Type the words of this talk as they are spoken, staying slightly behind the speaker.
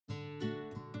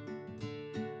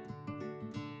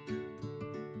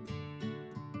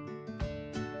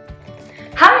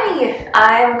Hi,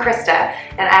 I'm Krista,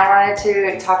 and I wanted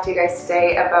to talk to you guys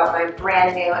today about my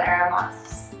brand new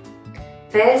Aromase.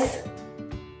 This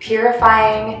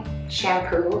purifying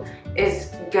shampoo is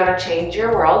gonna change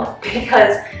your world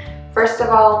because first of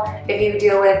all, if you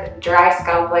deal with dry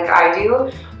scalp like I do,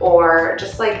 or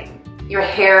just like your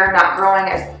hair not growing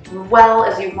as well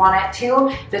as you want it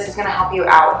to, this is gonna help you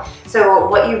out. So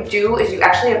what you do is you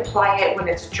actually apply it when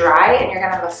it's dry and you're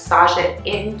gonna massage it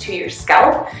into your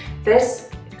scalp. This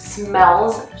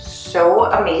smells so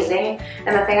amazing,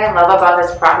 and the thing I love about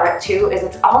this product too is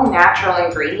it's all natural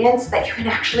ingredients that you can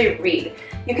actually read.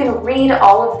 You can read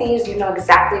all of these, you know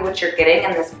exactly what you're getting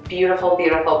in this beautiful,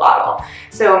 beautiful bottle.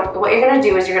 So what you're gonna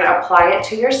do is you're gonna apply it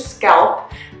to your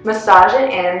scalp, massage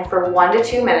it in for 1 to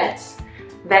 2 minutes,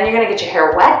 then you're gonna get your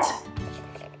hair wet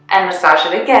and massage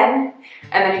it again,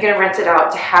 and then you're gonna rinse it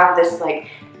out to have this like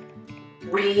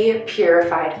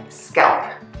re-purified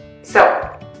scalp. So,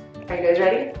 are you guys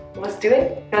ready? Let's do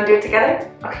it. Gonna do it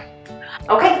together? Okay.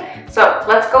 Okay, so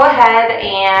let's go ahead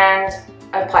and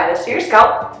apply this to your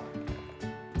scalp.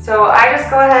 So I just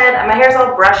go ahead, my hair's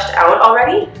all brushed out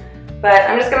already, but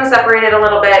I'm just gonna separate it a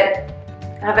little bit.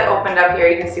 I have it opened up here,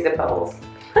 you can see the bubbles.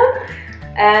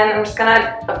 And I'm just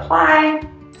gonna apply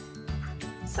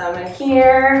some in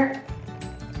here,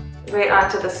 right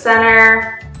onto the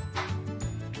center.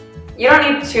 You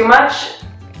don't need too much.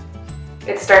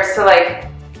 It starts to like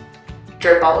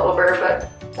drip all over,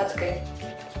 but that's okay.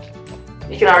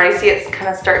 You can already see it's kind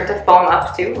of starting to foam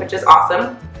up too, which is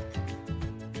awesome.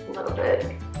 A little bit.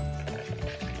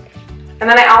 And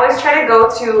then I always try to go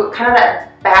to kind of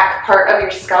that back part of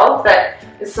your scalp that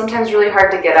is sometimes really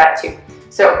hard to get at too.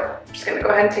 So I'm just gonna go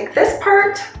ahead and take this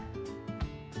part,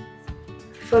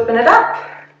 flipping it up,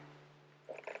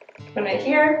 putting it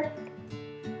here.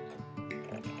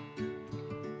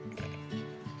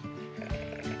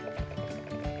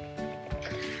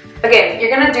 Again, you're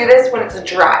gonna do this when it's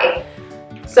dry.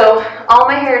 So all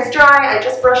my hair is dry, I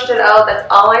just brushed it out, that's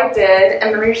all I did,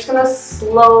 and then you're just gonna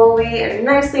slowly and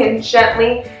nicely and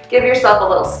gently give yourself a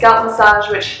little scalp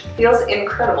massage, which feels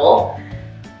incredible.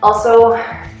 Also,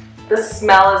 the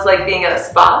smell is like being at a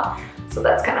spa, so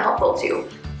that's kind of helpful too.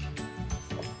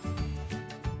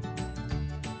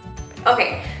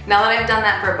 Okay, now that I've done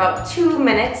that for about 2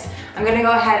 minutes, I'm gonna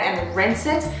go ahead and rinse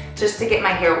it just to get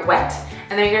my hair wet.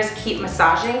 And then you're gonna just keep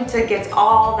massaging to get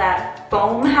all that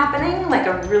foam happening, like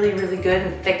a really, really good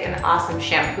and thick and awesome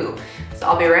shampoo. So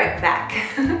I'll be right back.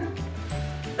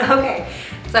 Okay,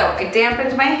 so I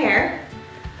dampened my hair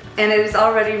and it is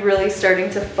already really starting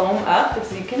to foam up,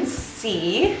 as you can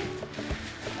see.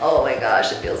 Oh my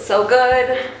gosh, it feels so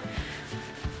good.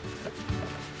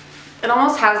 It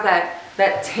almost has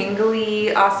that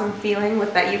tingly, awesome feeling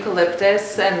with that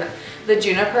eucalyptus and the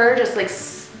juniper just like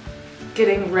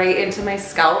getting right into my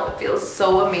scalp. It feels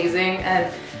so amazing,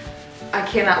 and I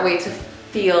cannot wait to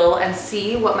feel and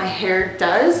see what my hair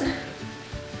does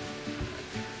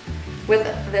with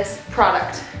this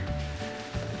product.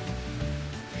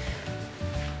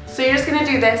 So you're just gonna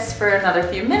do this for another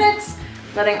few minutes,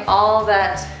 letting all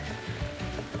that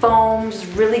foam just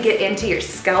really get into your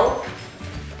scalp,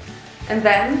 and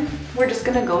then we're just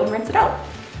gonna go and rinse it out.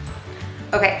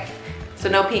 Okay, so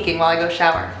no peeking while I go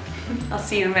shower. I'll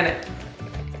see you in a minute.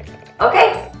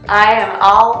 Okay, I am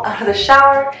all out of the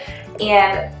shower,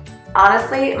 and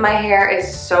honestly, my hair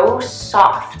is so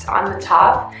soft on the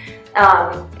top.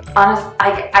 I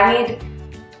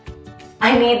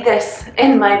need this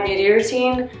in my beauty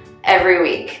routine every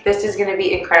week. This is gonna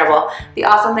be incredible. The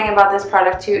awesome thing about this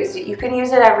product too is that you can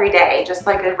use it every day, just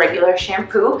like a regular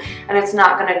shampoo, and it's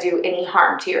not gonna do any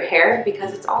harm to your hair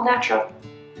because it's all natural.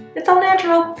 It's all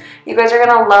natural. You guys are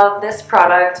gonna love this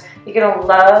product. You're gonna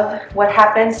love what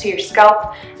happens to your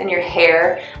scalp and your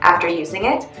hair after using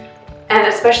it. And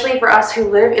especially for us who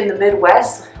live in the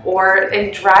Midwest or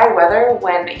in dry weather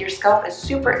when your scalp is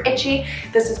super itchy,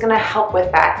 this is gonna help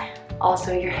with that.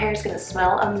 Also, your hair is gonna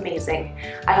smell amazing.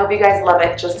 I hope you guys love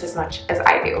it just as much as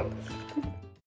I do.